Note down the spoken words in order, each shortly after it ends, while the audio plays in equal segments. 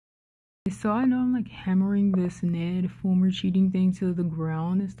so I know I'm like hammering this Ned former cheating thing to the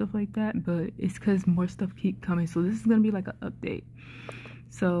ground and stuff like that, but it's because more stuff keep coming. So this is gonna be like an update.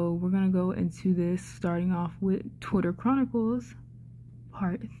 So we're gonna go into this starting off with Twitter Chronicles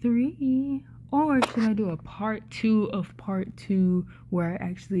part 3. Or should I do a part 2 of part 2 where I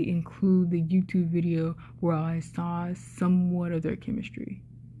actually include the YouTube video where I saw somewhat of their chemistry?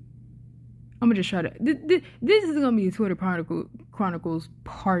 I'm gonna just try to. This is gonna be a Twitter Chronicles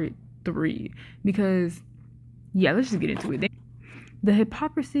part 3 because, yeah, let's just get into it. The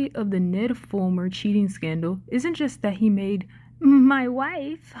hypocrisy of the Ned Fulmer cheating scandal isn't just that he made my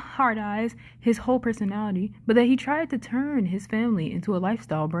wife, hard eyes, his whole personality, but that he tried to turn his family into a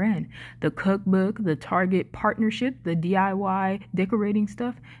lifestyle brand. The cookbook, the Target partnership, the DIY decorating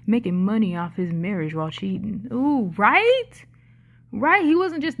stuff, making money off his marriage while cheating. Ooh, right? Right, he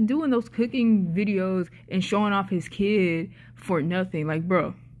wasn't just doing those cooking videos and showing off his kid for nothing. Like,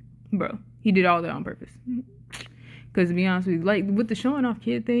 bro, he did all that on purpose. Because to be honest with you, like with the showing off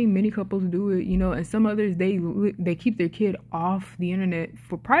kid thing, many couples do it, you know, and some others, they keep their kid off the internet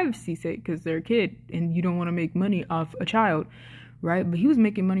for privacy's sake because they're a kid and you don't want to make money off a child, right? But he was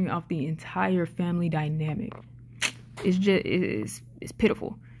making money off the entire family dynamic. It's just, it's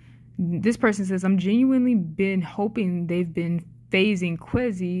pitiful. This person says, I'm genuinely been hoping they've been phasing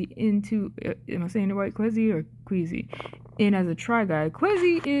Quezzy into, am I saying the right, Quezzy or Queasy? And as a try guy,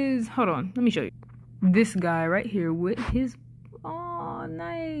 Quezzy is, hold on, let me show you. This guy right here with his, oh,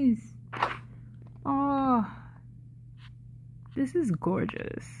 nice. Oh, this is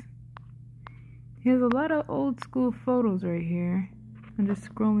gorgeous. He has a lot of old school photos right here. I'm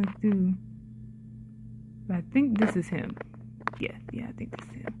just scrolling through. I think this is him. Yeah, I think this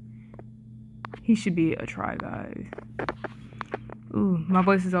is him. He should be a try guy. Ooh, my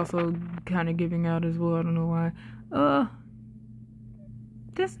voice is also kind of giving out as well. I don't know why.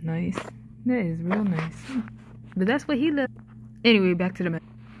 That's nice. That is real nice. But that's what he left. Anyway, back to the message.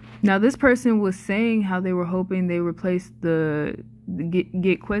 Now, this person was saying how they were hoping they replaced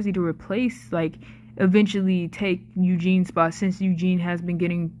get Quezzy to replace, like, eventually take Eugene's spot. Since Eugene has been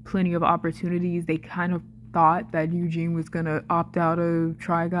getting plenty of opportunities, they kind of thought that Eugene was gonna opt out of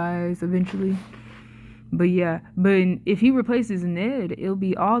Try Guys eventually. But yeah, but if he replaces Ned, it'll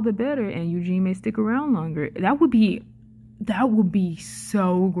be all the better, and Eugene may stick around longer. That would be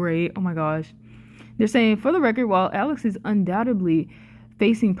so great. Oh my gosh. They're saying, for the record, while Alex is undoubtedly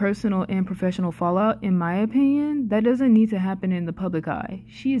facing personal and professional fallout, in my opinion, that doesn't need to happen in the public eye.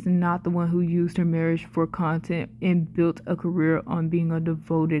 She is not the one who used her marriage for content and built a career on being a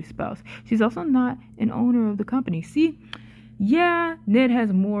devoted spouse. She's also not an owner of the company. See, yeah, Ned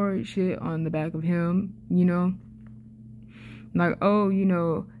has more shit on the back of him, you know? Like, oh, you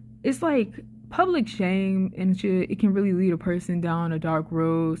know, it's like public shame and shit, it can really lead a person down a dark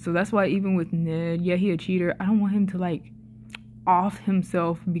road. So that's why even with Ned, yeah, he a cheater, I don't want him to like off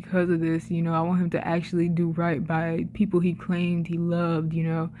himself because of this, you know? I want him to actually do right by people he claimed he loved, you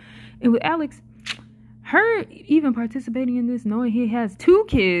know? And with Alex, her even participating in this, knowing he has 2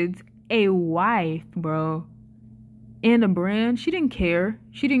 kids, a wife, bro, and a brand, she didn't care.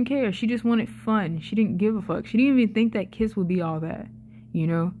 She just wanted fun. She didn't give a fuck. She didn't even think that Kiss would be all that, you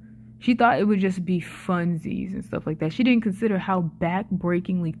know? She thought it would just be funsies and stuff like that. She didn't consider how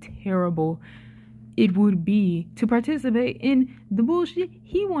backbreakingly terrible it would be to participate in the bullshit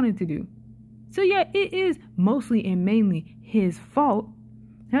he wanted to do. So yeah, it is mostly and mainly his fault.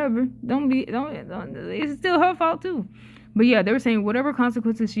 However, it's still her fault too. But yeah, they were saying whatever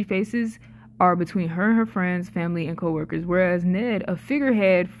consequences she faces are between her and her friends, family, and coworkers. Whereas Ned, a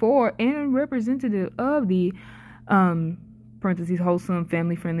figurehead for and representative of the parentheses wholesome,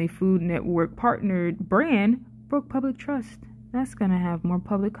 family-friendly Food Network partnered brand, broke public trust. That's gonna have more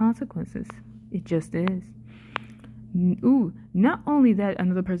public consequences. It just is. Ooh, not only that,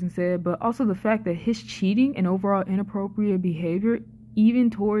 another person said, but also the fact that his cheating and overall inappropriate behavior, even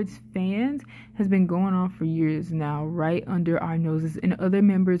towards fans, has been going on for years now, right under our noses, and other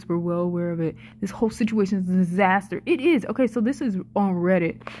members were well aware of it. This whole situation is a disaster. It is. Okay, so this is on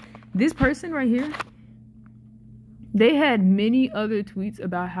Reddit. This person right here, they had many other tweets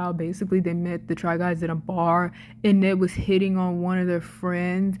about how basically they met the Try Guys at a bar and Ned was hitting on one of their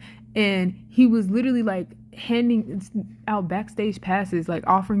friends, and he was literally like handing out backstage passes, like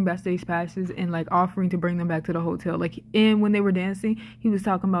offering backstage passes and like offering to bring them back to the hotel. Like, and when they were dancing, he was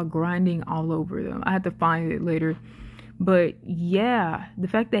talking about grinding all over them. I had to find it later. But yeah, the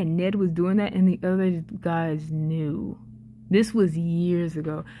fact that Ned was doing that and the other guys knew. This was years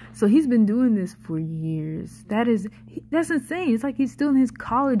ago. So he's been doing this for years. That's insane. It's like he's still in his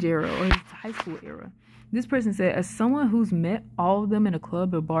college era or his high school era. This person said, as someone who's met all of them in a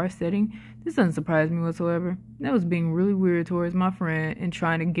club or bar setting, this doesn't surprise me whatsoever. That was being really weird towards my friend and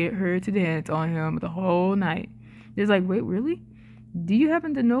trying to get her to dance on him the whole night. It's like, wait, really? Do you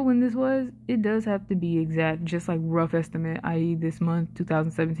happen to know when this was? It does have to be exact, just like rough estimate, i.e. this month,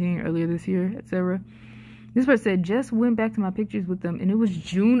 2017, earlier this year, etc. This person said, just went back to my pictures with them, and it was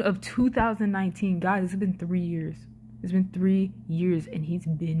June of 2019. Guys, it's been 3 years. It's been 3 years, and he's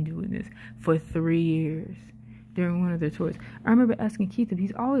been doing this for 3 years during one of their tours. I remember asking Keith if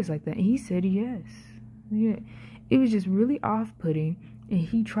he's always like that, and he said yes. Yeah, it was just really off-putting, and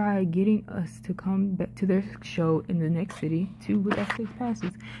he tried getting us to come back to their show in the next city, too, with that 6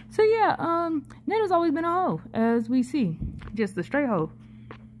 passes. So, yeah, Ned has always been a hoe, as we see. Just a straight hoe.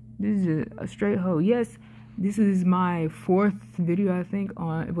 This is a straight hoe. Yes, this is my 4th video, I think,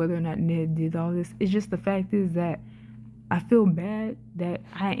 on whether or not Ned did all this. It's just the fact is that I feel bad that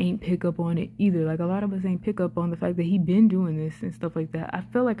I ain't pick up on it either. Like, a lot of us ain't pick up on the fact that he been doing this and stuff like that. I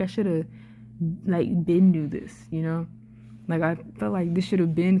feel like I should have, like, been do this, you know? Like, I felt like this should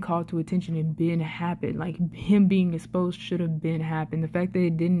have been called to attention and been happened. Like, him being exposed should have been happened. The fact that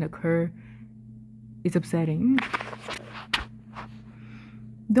it didn't occur is upsetting.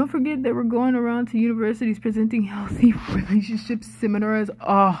 Don't forget that we're going around to universities presenting healthy relationship seminars.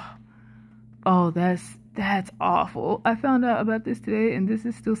 Oh, that's awful. I found out about this today, and this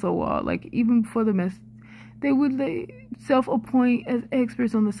is still so wild. Like, even before the mess, they would self-appoint as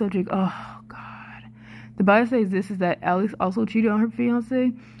experts on the subject. Oh, God. The bio says this is that Alex also cheated on her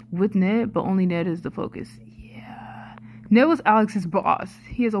fiance with Ned, but only Ned is the focus. Yeah. Ned was Alex's boss.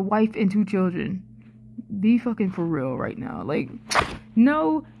 He has a wife and 2 children. Be fucking for real right now. Like,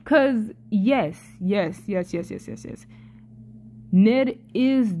 no, because yes. Ned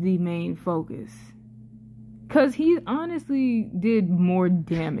is the main focus. Because he honestly did more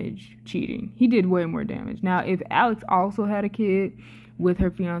damage cheating. He did way more damage. Now, if Alex also had a kid with her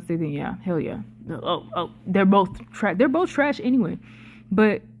fiance, then yeah, hell yeah. They're both trash anyway.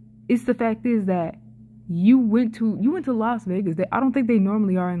 But it's the fact is that you went to Las Vegas. I don't think they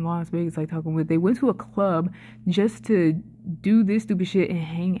normally are in Las Vegas, like talking with. They went to a club just to do this stupid shit and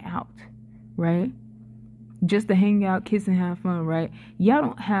hang out, right? Just to hang out, kiss, and have fun, right? Y'all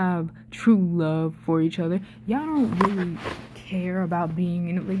don't have true love for each other. Y'all don't really care about being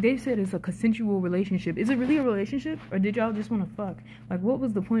in it. Like, they said it's a consensual relationship. Is it really a relationship? Or did y'all just want to fuck? Like, what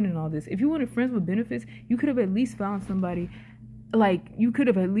was the point in all this? If you wanted friends with benefits, you could have at least found somebody. Like, you could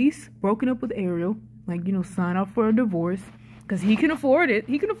have at least broken up with Ariel. Like, you know, sign up for a divorce. Because he can afford it.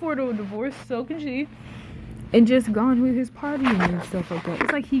 He can afford a divorce. So can she. And just gone with his partying and stuff like that.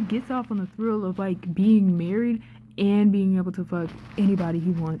 It's like he gets off on the thrill of, like, being married and being able to fuck anybody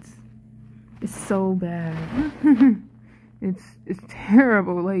he wants. It's so bad. It's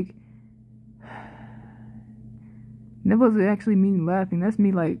terrible. Like, that wasn't actually me laughing. That's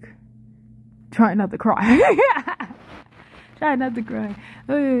me, like, trying not to cry. Trying not to cry.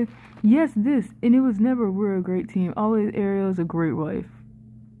 Yes, this. And it was never, we're a great team. Always, Ariel's a great wife.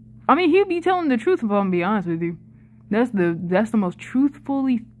 I mean, he'd be telling the truth if I'm gonna be honest with you. That's the most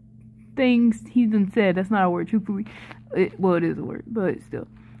truthfully things he's been said. That's not a word, truthfully. Well, it is a word, but still,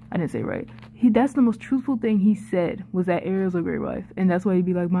 I didn't say it right. That's the most truthful thing he said was that Ariel's a great wife, and that's why he'd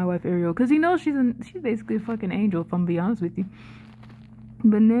be like, my wife Ariel, because he knows she's basically a fucking angel. If I'm gonna be honest with you.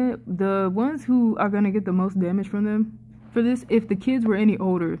 But the ones who are gonna get the most damage from them for this, if the kids were any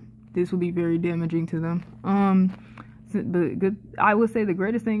older, this would be very damaging to them. But good, I would say the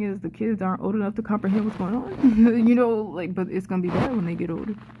greatest thing is the kids aren't old enough to comprehend what's going on. You know, like, but it's gonna be bad when they get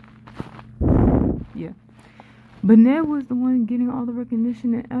older. Yeah. But Ned was the one getting all the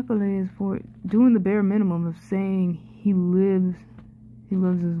recognition and accolades for it, doing the bare minimum of saying he loves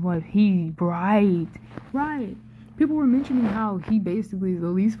his wife. Right. People were mentioning how he basically is the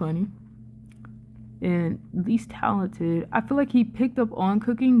least funny and least talented. I feel like he picked up on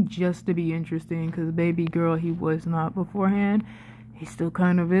cooking just to be interesting, because baby girl, he was not beforehand. He still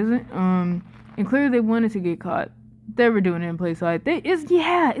kind of isn't. And clearly they wanted to get caught. They were doing it in plain sight.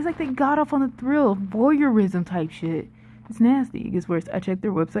 It's like they got off on the thrill, voyeurism type shit. It's nasty. It gets worse. I checked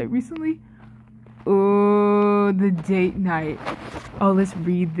their website recently. Oh, the date night. Oh, let's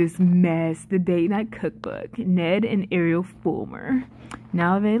read this mess. The date night cookbook. Ned and Ariel Fulmer.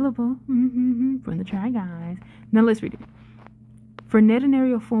 Now available from the Try Guys. Now let's read it. For Ned and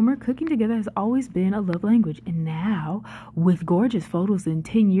Ariel Fulmer, cooking together has always been a love language. And now, with gorgeous photos and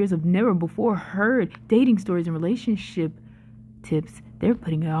 10 years of never before heard dating stories and relationship tips, they're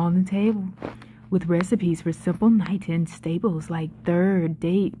putting it all on the table. With recipes for simple night-in staples like third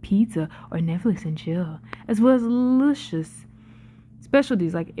date pizza or Netflix and chill, as well as luscious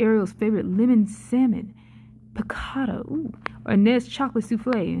specialties like Ariel's favorite lemon salmon piccata, ooh, or Ned's chocolate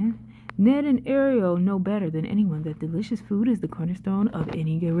souffle. Ned and Ariel know better than anyone that delicious food is the cornerstone of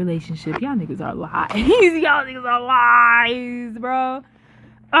any good relationship. Y'all niggas are lies. Y'all niggas are lies, bro.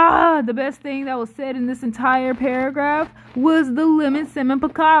 The best thing that was said in this entire paragraph was the lemon cinnamon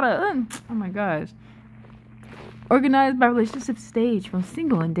piccata. Oh my gosh. Organized by relationship stage, from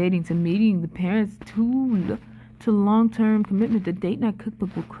single and dating to meeting the parents to long-term commitment, the date night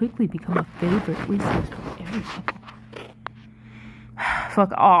cookbook will quickly become a favorite resource for every couple.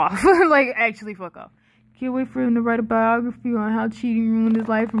 Fuck off. Like, actually fuck off. Can't wait for him to write a biography on how cheating ruined his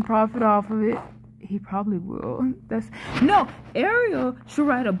life and profit off of it. He probably will. Ariel should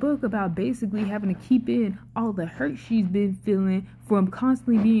write a book about basically having to keep in all the hurt she's been feeling from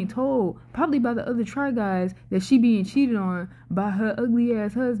constantly being told, probably by the other Try Guys, that she being cheated on by her ugly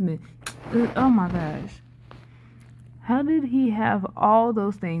ass husband. Oh my gosh. How did he have all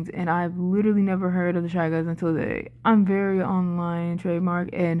those things? And I've literally never heard of the Try Guys until today. I'm very online trademark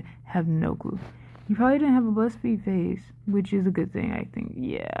and have no clue. You probably didn't have a BuzzFeed face, which is a good thing, I think.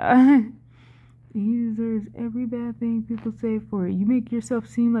 Yeah. He deserves every bad thing people say for it. You make yourself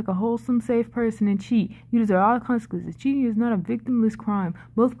seem like a wholesome, safe person and cheat. You deserve all the consequences. Cheating is not a victimless crime.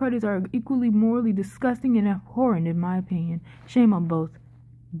 Both parties are equally morally disgusting and abhorrent, in my opinion. Shame on both.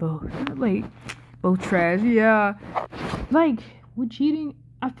 Both trash. Yeah. Like, with cheating,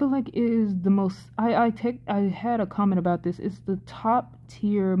 I feel like it is the most... I had a comment about this. It's the top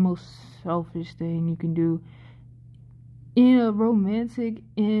tier, most selfish thing you can do in a romantic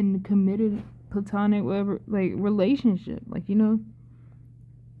and committed... platonic, whatever, like, relationship, like, you know,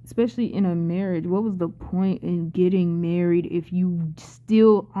 especially in a marriage. What was the point in getting married if you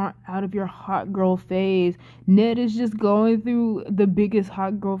still aren't out of your hot girl phase? Ned is just going through the biggest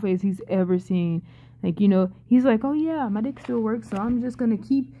hot girl phase he's ever seen. Like, you know, he's like, oh yeah, my dick still works, so I'm just gonna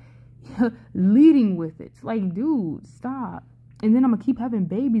keep leading with it. It's like, dude, stop. And then I'm gonna keep having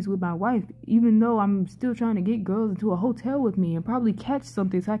babies with my wife, even though I'm still trying to get girls into a hotel with me and probably catch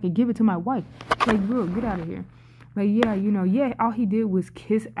something so I could give it to my wife. Like, bro, get out of here. Like, yeah, you know, yeah, all he did was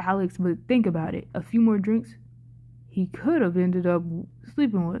kiss Alex, but think about it. A few more drinks, he could have ended up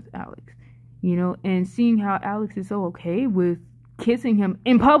sleeping with Alex, you know, and seeing how Alex is so okay with kissing him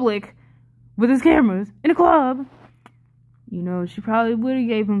in public with his cameras in a club, you know, she probably would have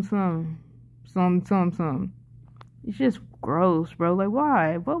gave him some. It's just gross, bro. Like,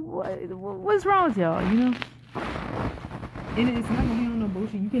 why? What's wrong with y'all, you know? And it's not gonna be on no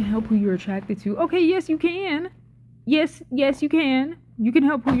bullshit. You can help who you're attracted to. Okay, yes, you can. Yes, you can. You can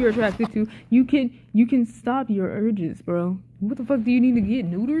help who you're attracted to. You can stop your urges, bro. What the fuck do you need to get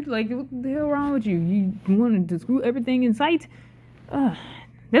neutered? Like, what the hell wrong with you? You wanted to screw everything in sight?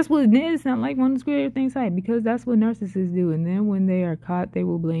 That's what Ned sound like, wanting to screw everything in sight, because that's what narcissists do. And then when they are caught, they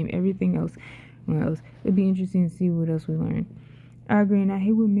will blame everything else. What else? It'd be interesting to see what else we learn. I agree, and I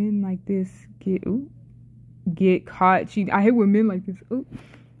hate when men like this get caught cheating. I hate when men like this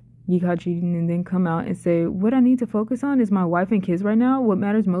get caught cheating and then come out and say, what I need to focus on is my wife and kids right now. What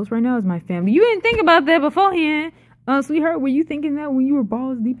matters most right now is my family. You didn't think about that beforehand. Sweetheart, were you thinking that when you were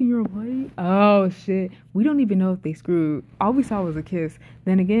balls deep in your body? Oh, shit. We don't even know if they screwed. All we saw was a kiss.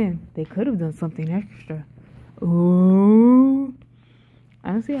 Then again, they could have done something extra. Ooh.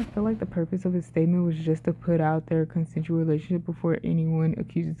 Honestly, I feel like the purpose of his statement was just to put out their consensual relationship before anyone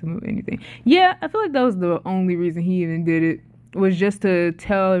accuses him of anything. Yeah, I feel like that was the only reason he even did it, was just to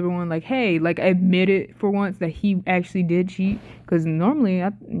tell everyone, like, hey, like, admit it for once that he actually did cheat. Because normally,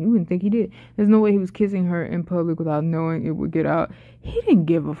 you wouldn't think he did. There's no way he was kissing her in public without knowing it would get out. He didn't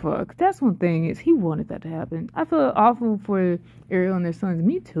give a fuck. That's one thing, is he wanted that to happen. I feel awful for Ariel and their sons.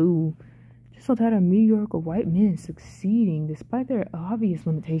 Me too. So tired of mediocre white men succeeding despite their obvious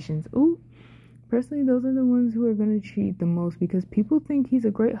limitations. Ooh, personally, those are the ones who are going to cheat the most, because people think he's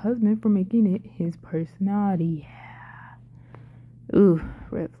a great husband for making it his personality. Ooh,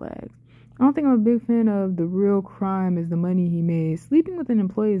 red flags. I don't think I'm a big fan of the real crime is the money he made. Sleeping with an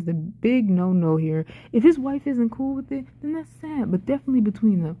employee is the big no-no here. If his wife isn't cool with it, then that's sad, but definitely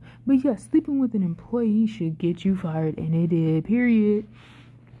between them. But yeah, sleeping with an employee should get you fired, and it did, period.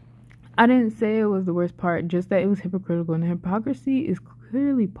 I didn't say it was the worst part, just that it was hypocritical, and the hypocrisy is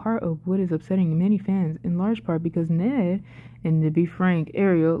clearly part of what is upsetting many fans, in large part because Ned, and to be frank,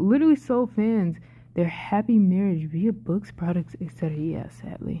 Ariel, literally sold fans their happy marriage via books, products, etc. Yeah,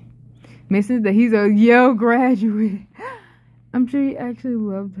 sadly. Makes sense that he's a Yale graduate. I'm sure he actually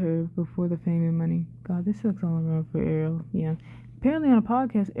loved her before the fame and money. God, this sucks all around for Ariel. Yeah. Apparently on a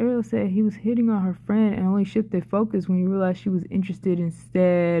podcast, Ariel said he was hitting on her friend and only shifted focus when he realized she was interested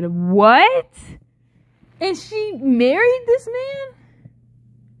instead. What? And she married this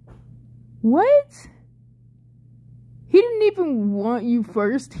man? What? he didn't even want you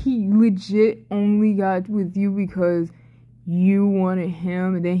first. He legit only got with you because you wanted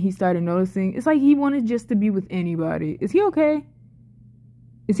him, and then he started noticing. It's like he wanted just to be with anybody. Is he okay?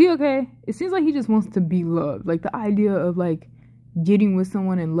 Is he okay? It seems like he just wants to be loved. Like, the idea of, like, getting with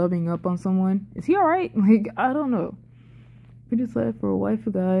someone and loving up on someone. Is he alright? Like, I don't know. We just left for a wife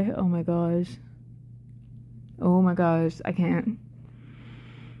a guy. Oh my gosh. Oh my gosh. I can't.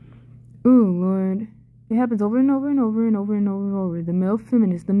 Ooh, Lord. It happens over and over and over and over and over and over. The male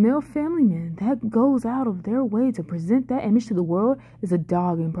feminist, the male family man that goes out of their way to present that image to the world is a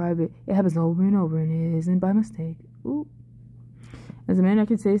dog in private. It happens over and over, and it isn't by mistake. Ooh. As a man, I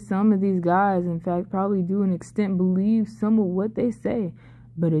could say some of these guys, in fact, probably do an extent believe some of what they say,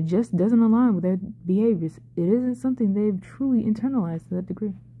 but it just doesn't align with their behaviors. It isn't something they've truly internalized to that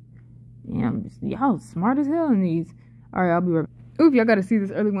degree. Damn, y'all smart as hell in these. Alright, I'll be right back. Oof, y'all gotta see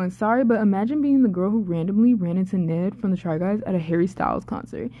this early one. Sorry, but imagine being the girl who randomly ran into Ned from the Try Guys at a Harry Styles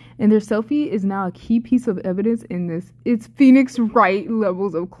concert. And their selfie is now a key piece of evidence in this. It's Phoenix Wright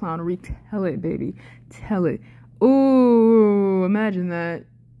levels of clownery. Tell it, baby. Tell it. Ooh, imagine that.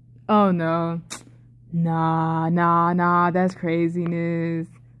 Oh, no. Nah. That's craziness.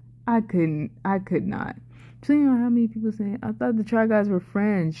 I could not. So you know how many people say, I thought the Try Guys were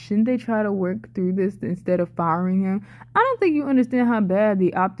friends. Shouldn't they try to work through this instead of firing him? I don't think you understand how bad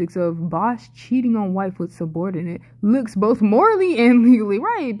the optics of boss cheating on wife with subordinate looks both morally and legally.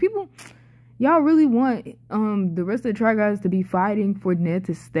 Right, people, y'all really want the rest of the Try Guys to be fighting for Ned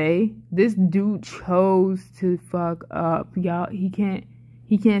to stay? This dude chose to fuck up. Y'all, he can't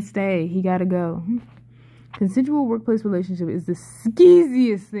stay. He gotta go. Consensual workplace relationship is the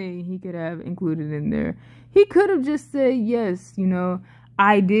skeeziest thing he could have included in there. He could have just said, yes, you know,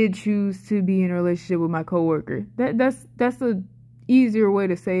 I did choose to be in a relationship with my coworker. That's a easier way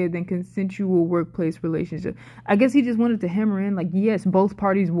to say it than consensual workplace relationship. I guess he just wanted to hammer in, like, yes, both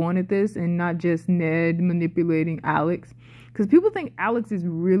parties wanted this, and not just Ned manipulating Alex. Because people think Alex is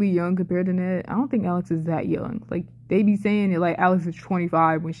really young compared to Ned. I don't think Alex is that young. Like, they be saying it like Alex is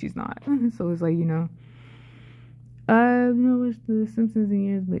 25 when she's not. So it's like, you know, I've not watched The Simpsons in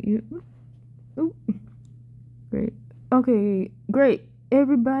years, but you... Ooh. Great. Okay, great.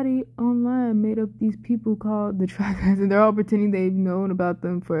 Everybody online made up these people called the Try Guys, and they're all pretending they've known about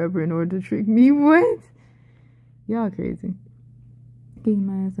them forever in order to trick me. What? Y'all crazy. Kicking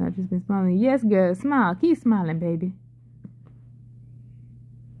my ass out, just been smiling. Yes, girl, smile. Keep smiling, baby.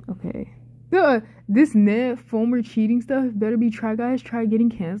 Okay. This Ned former cheating stuff better be Try Guys try getting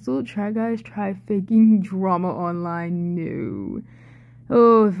canceled. Try Guys try faking drama online. No.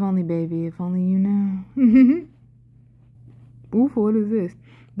 Oh, if only, baby. If only you know. Oof, what is this?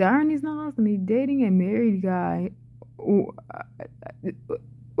 The irony's not lost on me. Dating a married guy. Ooh,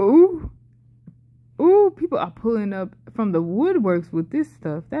 people are pulling up from the woodworks with this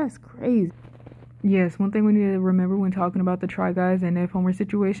stuff. That's crazy. Yes, one thing we need to remember when talking about the Try Guys and their former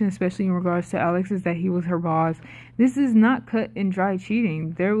situation, especially in regards to Alex, is that he was her boss. This is not cut and dry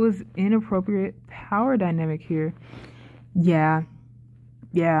cheating. There was inappropriate power dynamic here. Yeah,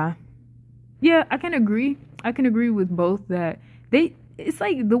 I can agree. I can agree with both that it's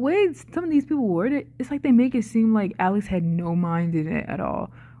like the way some of these people word it, it's like they make it seem like Alex had no mind in it at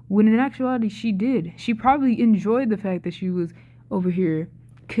all. When in actuality, she did. She probably enjoyed the fact that she was over here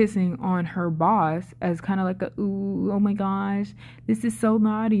kissing on her boss as kind of like a, ooh, oh my gosh, this is so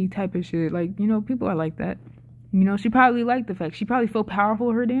naughty type of shit. Like, you know, people are like that. You know, she probably liked the fact. She probably felt powerful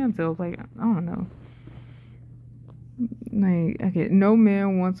her damn self. Like, I don't know. Like, okay, no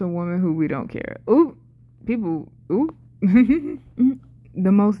man wants a woman who we don't care. Ooh, people, ooh.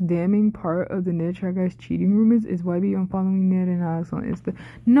 The most damning part of the Ned Try Guys cheating rumors is YB unfollowing Ned and Alex on Insta.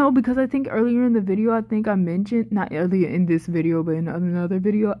 No, because I think earlier in the video, I think I mentioned, not earlier in this video, but in another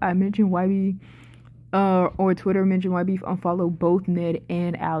video, I mentioned YB, or Twitter mentioned YB unfollowed both Ned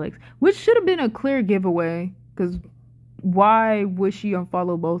and Alex, which should have been a clear giveaway, because why would she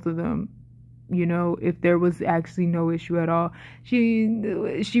unfollow both of them? You know, if there was actually no issue at all. She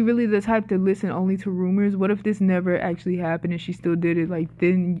really the type to listen only to rumors. What if this never actually happened and she still did it? Like,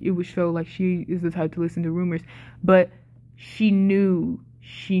 then it would show like she is the type to listen to rumors. But she knew,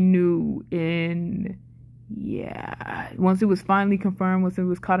 and yeah, once it was finally confirmed, once it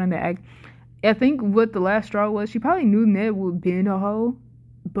was caught in the act, I think what the last straw was, she probably knew Ned would been a hoe,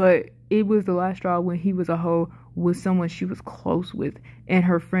 but it was the last straw when he was a hoe with someone she was close with, and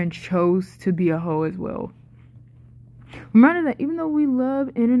her friend chose to be a hoe as well. Remember that even though we love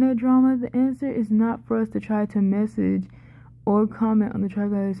internet drama, the answer is not for us to try to message or comment on the Try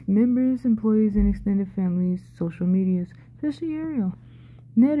Guys members, employees, and extended families' social medias, especially Ariel.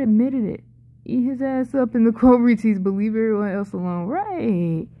 Ned admitted it. Eat his ass up in the quote retweets. Believe everyone else alone.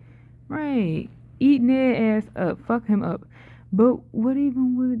 Right. Eat Ned ass up. Fuck him up. But what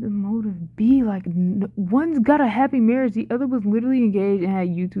even would the motive be? Like, one's got a happy marriage. The other was literally engaged and had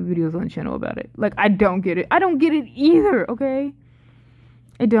YouTube videos on the channel about it. Like, I don't get it. I don't get it either, okay?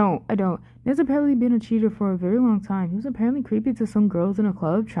 I don't. Ned's apparently been a cheater for a very long time. He was apparently creepy to some girls in a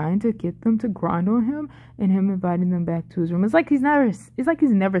club, trying to get them to grind on him, and him inviting them back to his room. It's like he's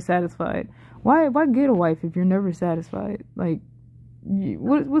never satisfied. Why get a wife if you're never satisfied? Like,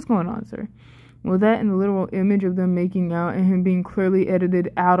 what's going on, sir? Well, that and the literal image of them making out and him being clearly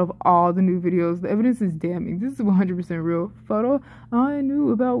edited out of all the new videos. The evidence is damning. This is 100% real. Photo all I knew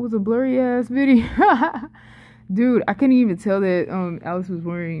about was a blurry ass video. Dude, I couldn't even tell that Alex was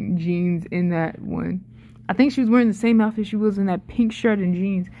wearing jeans in that one. I think she was wearing the same outfit she was in that pink shirt and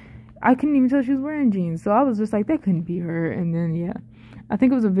jeans. I couldn't even tell she was wearing jeans. So I was just like, that couldn't be her. And then, yeah. I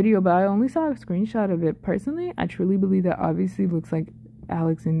think it was a video, but I only saw a screenshot of it. Personally, I truly believe that obviously looks like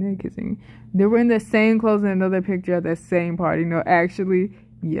Alex and Ned kissing. They were in the same clothes in another picture at that same party. No, actually,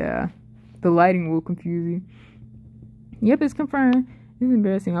 yeah. The lighting will confuse you. Yep, it's confirmed. It's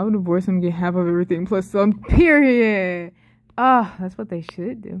embarrassing. I would divorce him and get half of everything plus some. Period. That's what they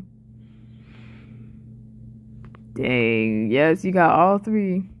should do. Dang. Yes, you got all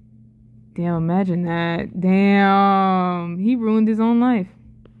three. Damn, imagine that. Damn. He ruined his own life.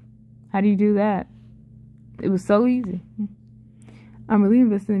 How do you do that? It was so easy. I'm really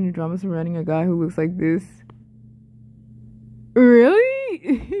invested in your drama surrounding a guy who looks like this.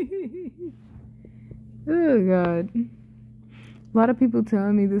 Really? Oh, God. A lot of people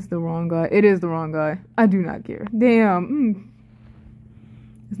telling me this is the wrong guy. It is the wrong guy. I do not care. Damn.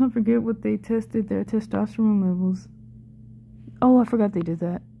 Let's not forget what they tested, their testosterone levels. Oh, I forgot they did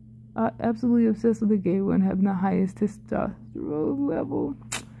that. Absolutely obsessed with the gay one having the highest testosterone level.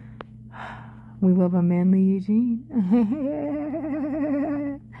 We love a manly Eugene.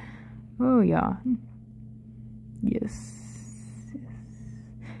 Oh, yeah. Yes.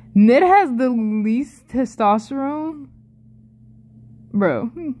 Ned has the least testosterone?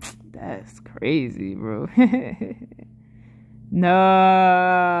 Bro, that's crazy, bro.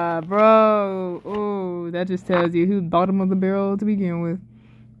 Nah, bro. Oh, that just tells you who's bottom of the barrel to begin with.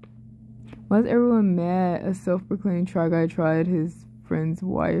 Why is everyone mad? A self-proclaimed try guy tried his friend's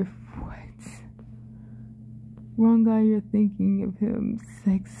wife. What? Wrong guy, you're thinking of him.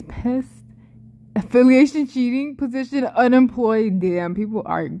 Sex pest? Affiliation cheating? Position unemployed? Damn, people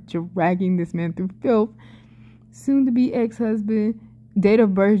are dragging this man through filth. Soon to be ex-husband. Date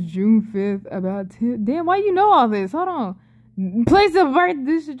of birth June 5th. About 10. Damn, why you know all this? Hold on. Place of birth,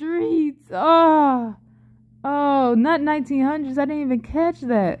 the streets. Oh, not 1900s. I didn't even catch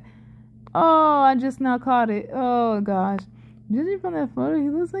that. Oh, I just now caught it. Oh, gosh. Judging from that photo, he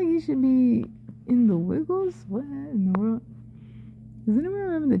looks like he should be in the Wiggles. What in the world? Does anyone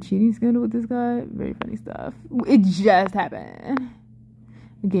remember the cheating scandal with this guy? Very funny stuff. It just happened.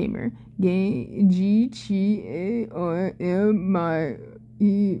 Gamer. G-C-A-R-M, my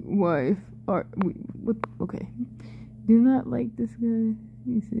wife. What? Okay. Do not like this guy.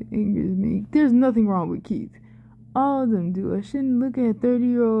 He said, angers me. There's nothing wrong with Keith. All of them do. I shouldn't look at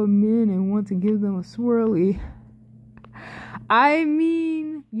 30-year-old men and want to give them a swirly. I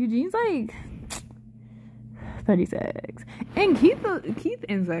mean, Eugene's like 36. And Keith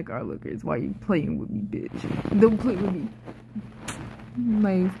and Zach are lookers. Why you playing with me, bitch? Don't play with me.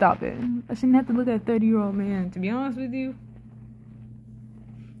 Like, stop it. I shouldn't have to look at a 30-year-old man. To be honest with you,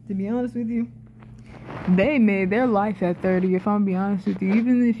 they made their life at 30, if I'm being honest with you.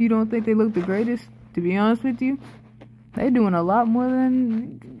 Even if you don't think they look the greatest, to be honest with you, they're doing a lot more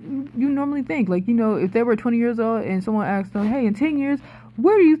than you normally think. Like, you know, if they were 20 years old and someone asked them, hey, in 10 years,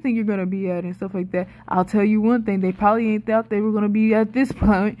 where do you think you're going to be at and stuff like that? I'll tell you one thing. They probably ain't thought they were going to be at this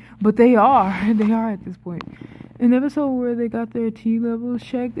point, but they are. They are at this point. An episode where they got their T levels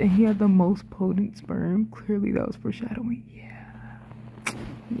checked and he had the most potent sperm. Clearly that was foreshadowing.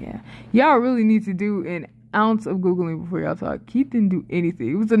 Yeah. Y'all really need to do an ounce of Googling before y'all talk. Keith didn't do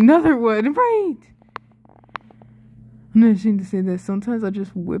anything. It was another one. Right. I'm not ashamed to say that sometimes I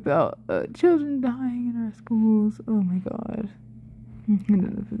just whip out children dying in our schools. Oh my god.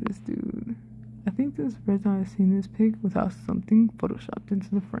 Enough of this dude. I think this is the first time I've seen this pic without something photoshopped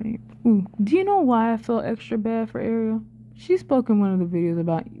into the frame. Ooh, do you know why I felt extra bad for Ariel? She spoke in one of the videos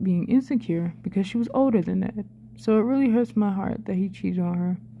about being insecure because she was older than Ned. So it really hurts my heart that he cheated on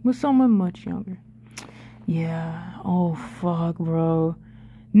her with someone much younger. Yeah. Oh, fuck, bro.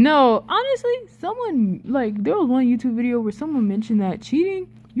 No, honestly, someone, like, there was one YouTube video where someone mentioned that cheating,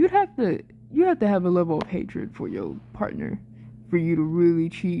 you have to have a level of hatred for your partner for you to really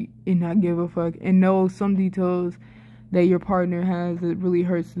cheat and not give a fuck and know some details that your partner has that really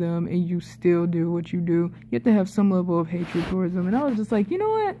hurts them, and you still do what you do. You have to have some level of hatred towards them. And I was just like, you know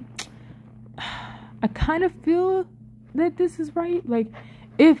what? I kind of feel that this is right. Like,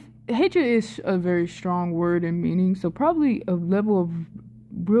 if hatred is a very strong word and meaning, so probably a level of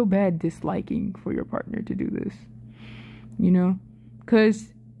real bad disliking for your partner to do this, you know?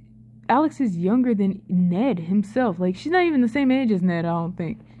 Because Alex is younger than Ned himself. Like, she's not even the same age as Ned, I don't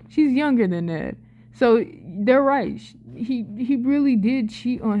think. She's younger than Ned. So they're right. He really did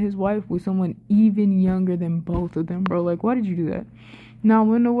cheat on his wife with someone even younger than both of them, bro. Like, why did you do that? Now, I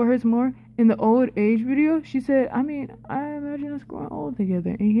want to know what hurts more. In the old age video, she said, I mean, I imagine us growing old together,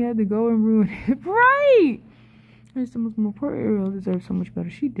 and he had to go and ruin it. Right! And someone's more poor Ariel deserved so much better.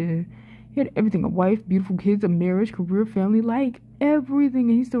 She did. He had everything: a wife, beautiful kids, a marriage, career, family, like everything,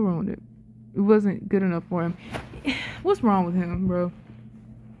 and he still ruined it. It wasn't good enough for him. What's wrong with him, bro?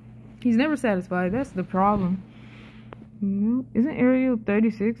 He's never satisfied. That's the problem. Isn't Ariel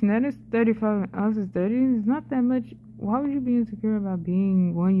 36? Ned is 35 and Alex is 30. It's not that much. Why would you be insecure about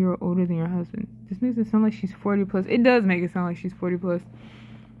being 1 year older than your husband? This makes it sound like she's 40 plus. It does make it sound like she's 40 plus.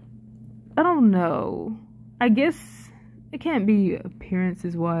 I don't know. I guess it can't be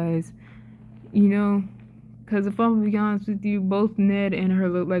appearances wise, you know? Because if I'm gonna be honest with you, both Ned and her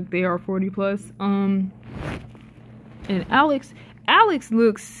look like they are 40 plus. And Alex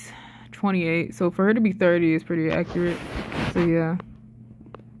looks 28, so for her to be 30 is pretty accurate. So yeah.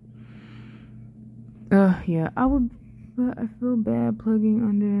 Yeah, but I feel bad plugging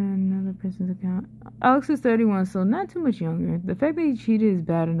under another person's account. Alex is 31, so not too much younger. The fact that he cheated is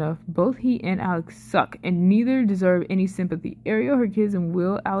bad enough. Both he and Alex suck, and neither deserve any sympathy. Ariel, her kids, and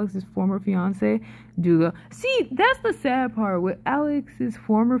Will, Alex's former fiance, do the... See, that's the sad part. With Alex's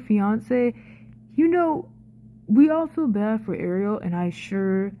former fiance, you know, we all feel bad for Ariel, and I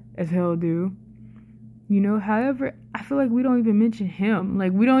sure as hell do. You know, however, I feel like we don't even mention him.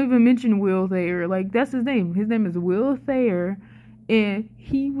 Like, we don't even mention Will Thayer. Like, that's his name. His name is Will Thayer. And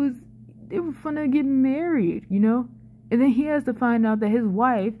they were finna get married, you know? And then he has to find out that his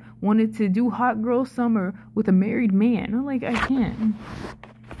wife wanted to do hot girl summer with a married man. I'm like, I can't.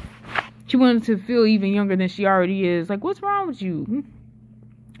 She wanted to feel even younger than she already is. Like, what's wrong with you?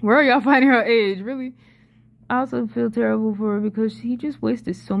 Where are y'all finding her age? Really? I also feel terrible for her because he just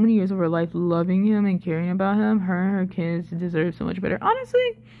wasted so many years of her life loving him and caring about him. Her and her kids deserve so much better.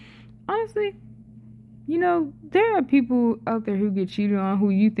 Honestly, you know, there are people out there who get cheated on who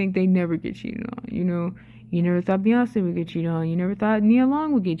you think they never get cheated on. You know, you never thought Beyonce would get cheated on. You never thought Nia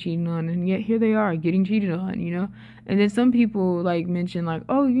Long would get cheated on. And yet here they are getting cheated on, you know. And then some people like mention like,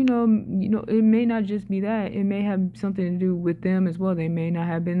 oh, you know, it may not just be that. It may have something to do with them as well. They may not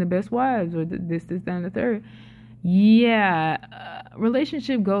have been the best wives or this, that, and the third. Yeah,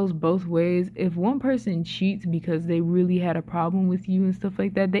 relationship goes both ways. If one person cheats because they really had a problem with you and stuff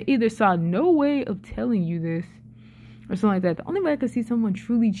like that, they either saw no way of telling you this or something like that. The only way I could see someone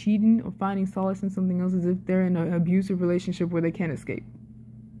truly cheating or finding solace in something else is if they're in an abusive relationship where they can't escape.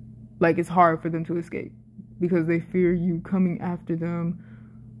 Like, it's hard for them to escape because they fear you coming after them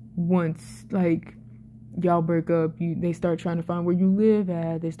once, like, y'all break up. They start trying to find where you live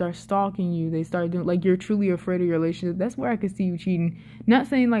at. They start stalking you. They start doing, like, you're truly afraid of your relationship. That's where I could see you cheating. Not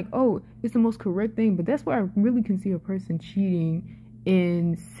saying like, oh, it's the most correct thing, but that's where I really can see a person cheating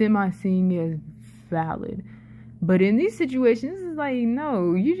and semi-seeing it as valid. But in these situations, it's like,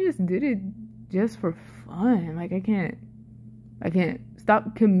 no, you just did it just for fun. Like, I can't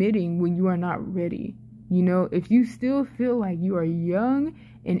stop committing when you are not ready. You know, if you still feel like you are young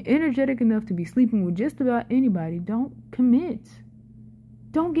and energetic enough to be sleeping with just about anybody, don't commit.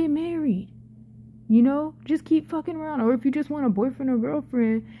 Don't get married. You know, just keep fucking around. Or if you just want a boyfriend or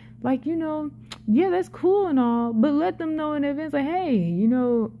girlfriend, like, you know, yeah, that's cool and all, but let them know in advance, like, hey, you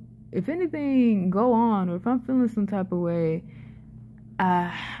know, if anything go on, or if I'm feeling some type of way,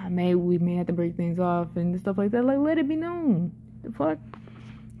 we may have to break things off and stuff like that. Like, let it be known. The fuck?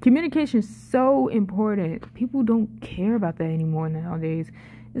 Communication is so important. People don't care about that anymore nowadays.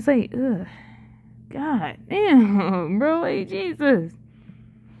 It's like, ugh. God damn, bro. Like, Jesus.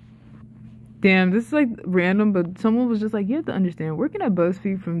 Damn, this is like random, but someone was just like, you have to understand, working at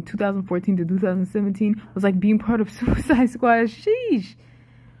BuzzFeed from 2014 to 2017 was like being part of Suicide Squad. Sheesh.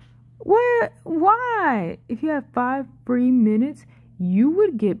 What? Why? If you have 5 free minutes, you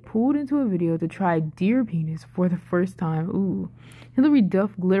would get pulled into a video to try deer penis for the first time. Ooh. Hillary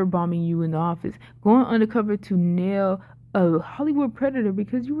Duff glitter bombing you in the office. Going undercover to nail a Hollywood predator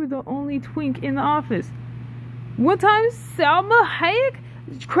because you were the only twink in the office. One time, Salma Hayek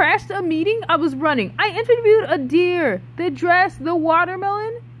crashed a meeting. I was running. I interviewed a deer, the dress, the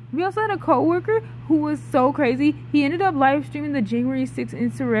watermelon. We also had a co-worker who was so crazy. He ended up live streaming the January 6th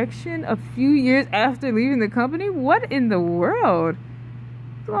insurrection a few years after leaving the company. What in the world?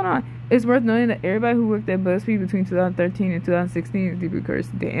 What's going on? It's worth noting that everybody who worked at BuzzFeed between 2013 and 2016 is deeply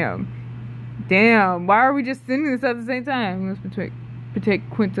cursed. Damn. Why are we just sending this at the same time? We must protect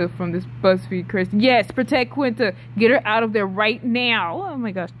Quinta from this BuzzFeed curse. Yes, protect Quinta. Get her out of there right now. Oh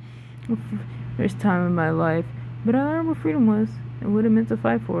my gosh. First time in my life. But I learned what freedom was and what it meant to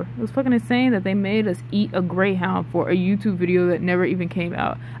fight for. It was fucking insane that they made us eat a Greyhound for a YouTube video that never even came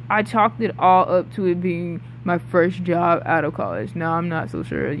out. I chalked it all up to it being my first job out of college. Now I'm not so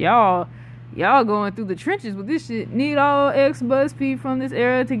sure. Y'all going through the trenches with this shit. Need all ex-BuzzFeed from this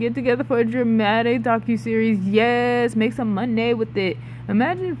era to get together for a dramatic docuseries. Yes, make some money with it.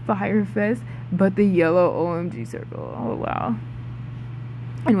 Imagine Firefest, but the yellow OMG circle. Oh, wow.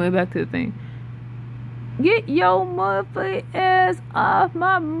 Anyway, back to the thing. Get your motherfucking ass off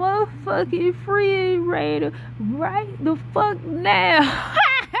my motherfucking free radar right the fuck now.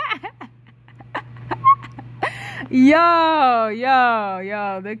 Yo,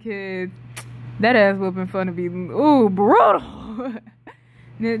 the kids. That ass whooping fun to be, ooh, brutal.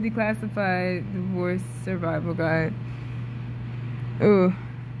 Net declassified divorce survival guide. Ooh,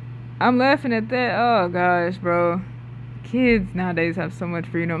 I'm laughing at that. Oh gosh, bro. Kids nowadays have so much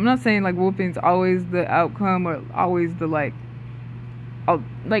freedom. I'm not saying like whooping's always the outcome or always the like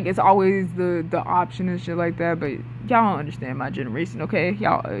it's always the option and shit like that, but y'all don't understand my generation, okay?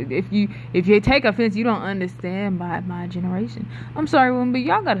 Y'all, if you take offense, you don't understand my generation. I'm sorry, woman, but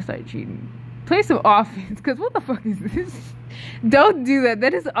y'all gotta start cheating. Play some offense, because what the fuck is this? Don't do that.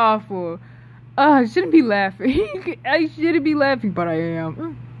 That is awful. I shouldn't be laughing. I shouldn't be laughing, but I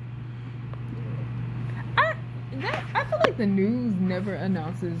am. I feel like the news never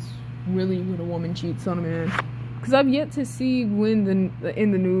announces really when a woman cheats on a man. Because I've yet to see when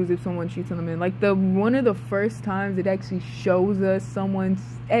in the news if someone cheats on a man. Like one of the first times it actually shows us someone's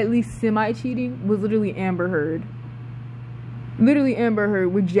at least semi-cheating was literally Amber Heard. Literally Amber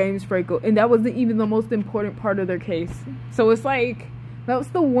Heard with James Franco, and that wasn't even the most important part of their case. So it's like that was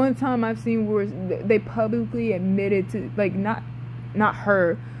the one time I've seen where they publicly admitted to, like, not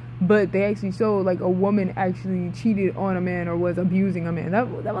her, but they actually showed like a woman actually cheated on a man or was abusing a man. That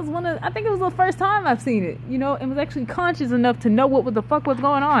was I think it was the first time I've seen it, you know, and was actually conscious enough to know what the fuck was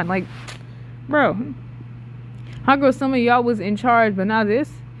going on. Like, bro, how girl some of y'all was in charge, but now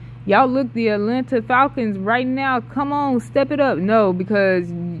this. Y'all look the Atlanta Falcons right now. Come on, step it up. No, because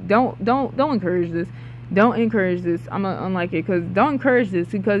don't encourage this. Don't encourage this. I'm gonna unlike it, because don't encourage this,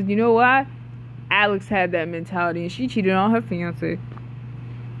 because you know why? Alex had that mentality and she cheated on her fiance.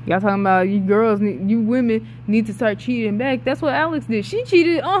 Y'all talking about you girls, you women need to start cheating back. That's what Alex did. She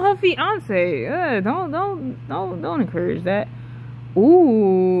cheated on her fiance. Don't encourage that.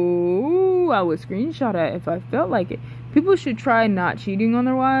 Ooh, I would screenshot that if I felt like it. People should try not cheating on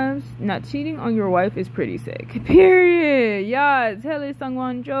their wives. Not cheating on your wife is pretty sick. Period. Yeah, Tele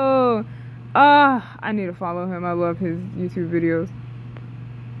Sangwanjo. I need to follow him. I love his YouTube videos.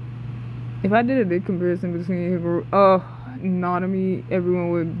 If I did a big comparison between Nanami,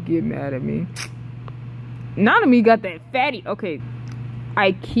 everyone would get mad at me. Nanami got that fatty. Okay,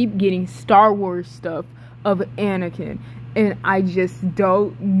 I keep getting Star Wars stuff of Anakin, and I just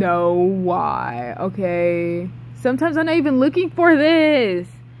don't know why. Okay, sometimes I'm not even looking for this.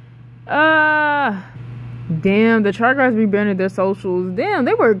 Damn, the Char Guys rebranded their socials. Damn,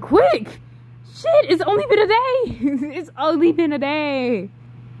 they were quick. Shit, it's only been a day. It's only been a day.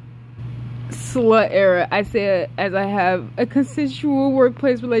 Slut era. I say it as I have a consensual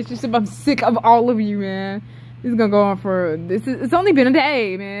workplace relationship. I'm sick of all of you, man. This is gonna go on for it's only been a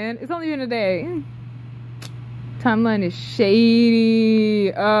day, man. It's only been a day. Timeline is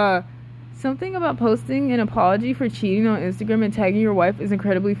shady. Something about posting an apology for cheating on Instagram and tagging your wife is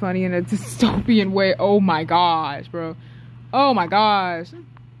incredibly funny in a dystopian way. Oh my gosh, bro. Oh my gosh.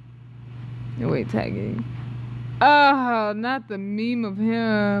 No, wait, tagging. Oh, not the meme of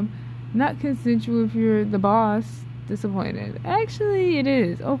him. Not consensual if you're the boss. Disappointed. Actually, it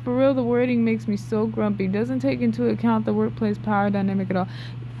is. Oh, for real, the wording makes me so grumpy. Doesn't take into account the workplace power dynamic at all.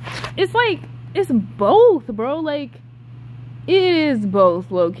 It's like, it's both, bro. Like, it is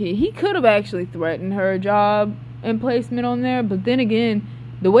both, low-key. He could have actually threatened her job and placement on there, but then again,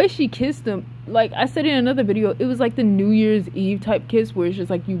 the way she kissed him, like I said in another video, it was like the New Year's Eve type kiss where it's just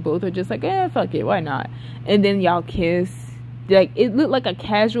like you both are just like, fuck it, why not? And then y'all kiss. Like, it looked like a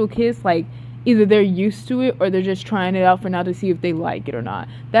casual kiss, like either they're used to it or they're just trying it out for now to see if they like it or not.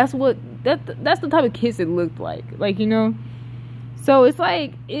 That's the type of kiss it looked like, you know. So it's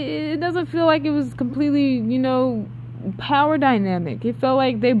like, it doesn't feel like it was completely, you know, power dynamic. It felt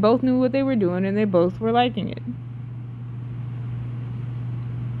like they both knew what they were doing and they both were liking it.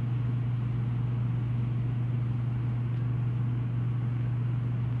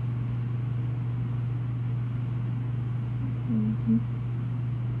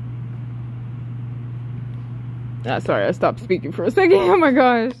 Sorry, I stopped speaking for a second. Oh my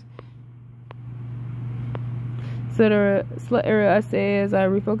gosh. Slut era, I say, as I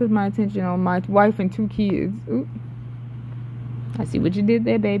refocus my attention on my wife and 2 kids. Ooh. I see what you did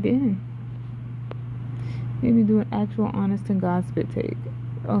there, baby. Maybe do an actual honest to God spit take.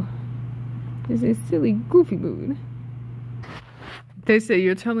 Oh, this is silly, goofy mood. They say,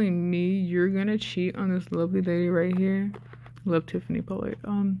 you're telling me you're gonna cheat on this lovely lady right here? Love, Tiffany Pollard.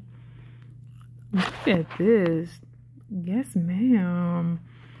 Look at this. Yes, ma'am.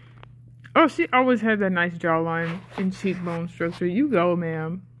 Oh, she always had that nice jawline and cheekbone structure. You go,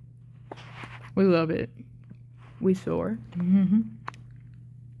 ma'am. We love it. We soar.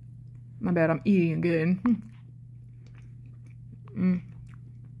 My bad, I'm eating good.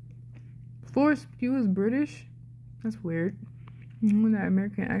 Forrest Pugh is British? That's weird. With that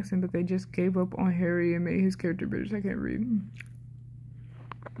American accent, but they just gave up on Harry and made his character British. I can't read.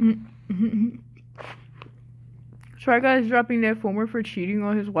 Try Guys dropping that former for cheating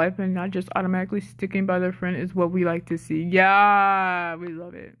on his wife and not just automatically sticking by their friend is what we like to see. Yeah, we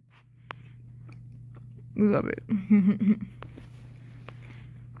love it. We love it.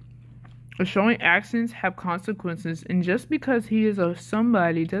 Showing actions have consequences, and just because he is a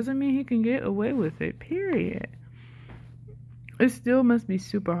somebody doesn't mean he can get away with it. Period. It still must be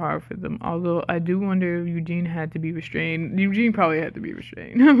super hard for them. Although I do wonder if Eugene had to be restrained. Eugene probably had to be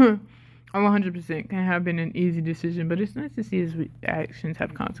restrained. I'm 100% can have been an easy decision, but it's nice to see his actions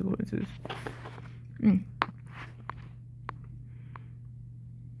have consequences.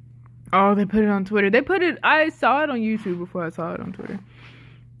 Oh, they put it on Twitter. I saw it on YouTube before I saw it on Twitter.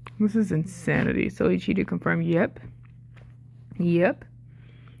 This is insanity. So he cheated, confirmed. Yep.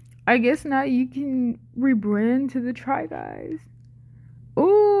 I guess now you can rebrand to the Try Guys.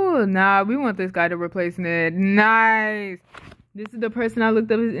 Ooh, nah, we want this guy to replace Ned. Nice. This is the person I looked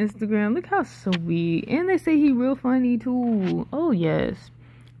up his Instagram. Look how sweet. And they say he real funny too. Oh, yes.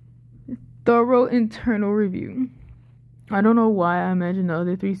 Thorough internal review. I don't know why I imagine the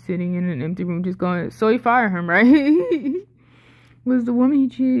other 3 sitting in an empty room just going, so he fired him, right? Was the woman he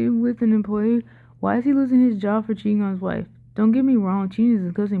cheated with an employee? Why is he losing his job for cheating on his wife? Don't get me wrong, cheating is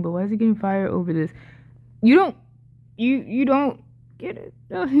disgusting, but why is he getting fired over this? You don't get it.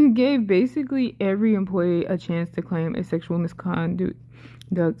 He gave basically every employee a chance to claim a sexual misconduct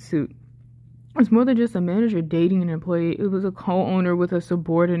suit. It's more than just a manager dating an employee. It was a co-owner with a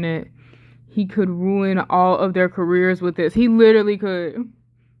subordinate. He could ruin all of their careers with this. He literally could.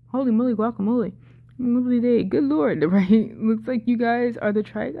 Holy moly guacamole. Lovely day. Good lord, right? Looks like you guys are the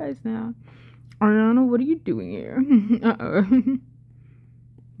Try Guys now. Ariana, what are you doing here?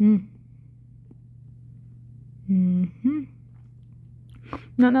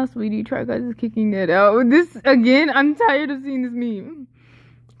 No, sweetie. Try Guys is kicking that out. This, again, I'm tired of seeing this meme.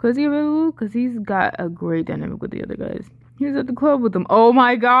 Because he available? Because he's got a great dynamic with the other guys. He was at the club with them. Oh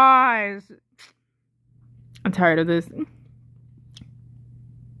my gosh. I'm tired of this.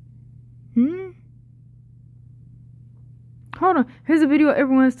 Hold on. Here's a video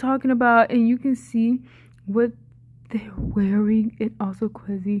everyone's talking about, and you can see what they're wearing. It also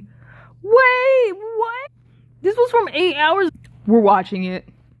Quizzy. Wait, what? This was from 8 hours. We're watching it.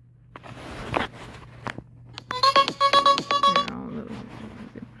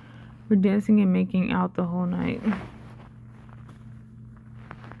 We're dancing and making out the whole night.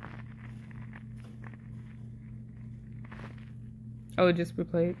 Oh, it just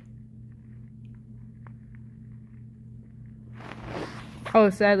replayed. Oh,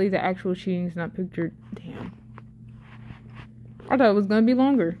 sadly, the actual cheating is not pictured. Damn. I thought it was gonna be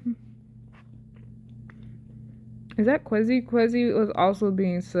longer. Is that Quizzy? Quizzy was also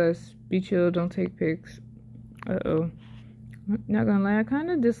being sus. Be chill, don't take pics. Uh-oh. Not gonna lie, I kind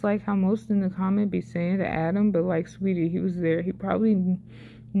of dislike how most in the comment be saying to Adam, but like, sweetie, he was there. He probably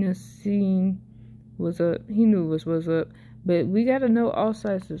seen what's up. He knew what's up. But we gotta know all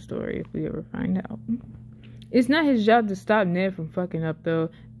sides of the story if we ever find out. It's not his job to stop Ned from fucking up, though.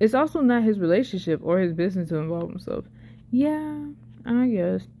 It's also not his relationship or his business to involve himself. Yeah, I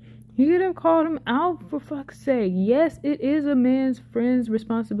guess. He could have called him out, for fuck's sake. Yes, it is a man's friend's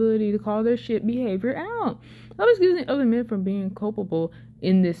responsibility to call their shit behavior out. I was accusing other men from being culpable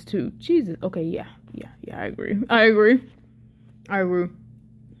in this, too. Jesus. Okay, yeah, I agree.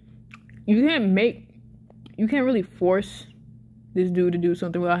 You can't really force this dude to do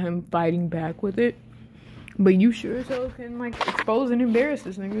something without him fighting back with it. But you sure as hell can, like, expose and embarrass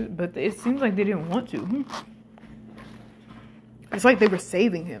this nigga. But it seems like they didn't want to. It's like they were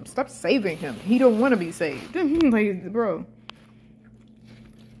saving him. Stop saving him. He don't want to be saved. Like, bro.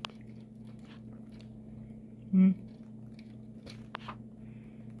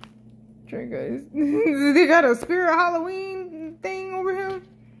 Try, guys. They got a spirit Halloween thing over him.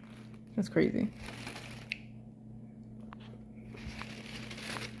 That's crazy.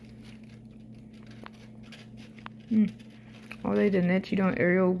 Oh, they did not cheat on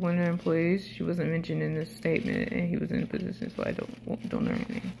Ariel, one of the employees. She wasn't mentioned in this statement, and he was in a position, so I don't know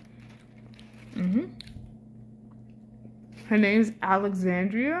anything. Her name's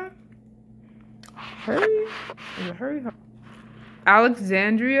Alexandria. Hurry? Is it Hurry?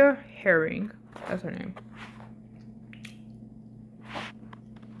 Alexandria Herring. That's her name.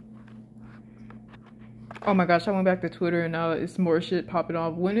 Oh my gosh, I went back to Twitter and now it's more shit popping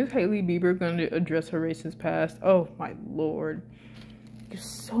off. When is Hailey Bieber going to address her racist past? Oh my lord. There's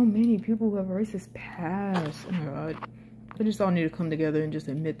so many people who have a racist past. Oh my god. They just all need to come together and just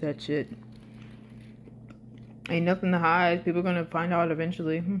admit that shit. Ain't nothing to hide. People are going to find out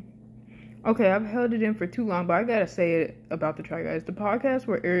eventually. Okay, I've held it in for too long, but I gotta say it about the Try Guys. The podcast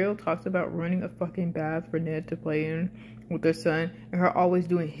where Ariel talks about running a fucking bath for Ned to play in with their son, and her always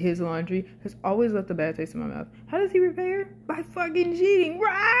doing his laundry, has always left a bad taste in my mouth. How does he repay her? By fucking cheating,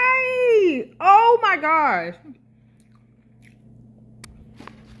 right? Oh my gosh.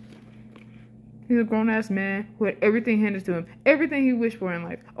 He's a grown-ass man who had everything handed to him. Everything he wished for in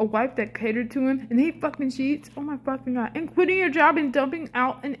life. A wife that catered to him, and he fucking cheats. Oh my fucking god. And quitting your job and dumping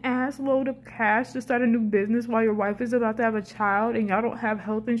out an ass load of cash to start a new business while your wife is about to have a child and y'all don't have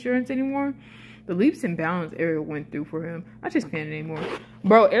health insurance anymore. The leaps and bounds Ariel went through for him. I just can't anymore.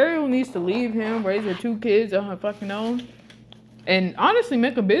 Bro, Ariel needs to leave him, raise her 2 kids on her fucking own. And honestly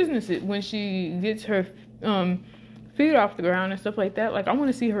make a business when she gets her feet off the ground and stuff like that. Like, I want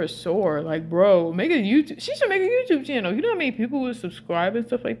to see her soar. Like, bro, make a YouTube. She should make a YouTube channel. You know how many people would subscribe and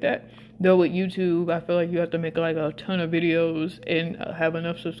stuff like that? Though with YouTube, I feel like you have to make like a ton of videos and have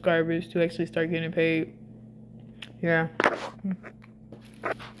enough subscribers to actually start getting paid. Yeah.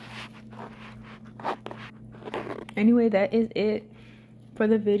 Anyway, that is it for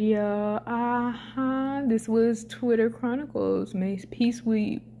the video. This was Twitter Chronicles. May peace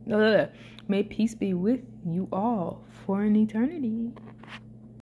be with you all for an eternity.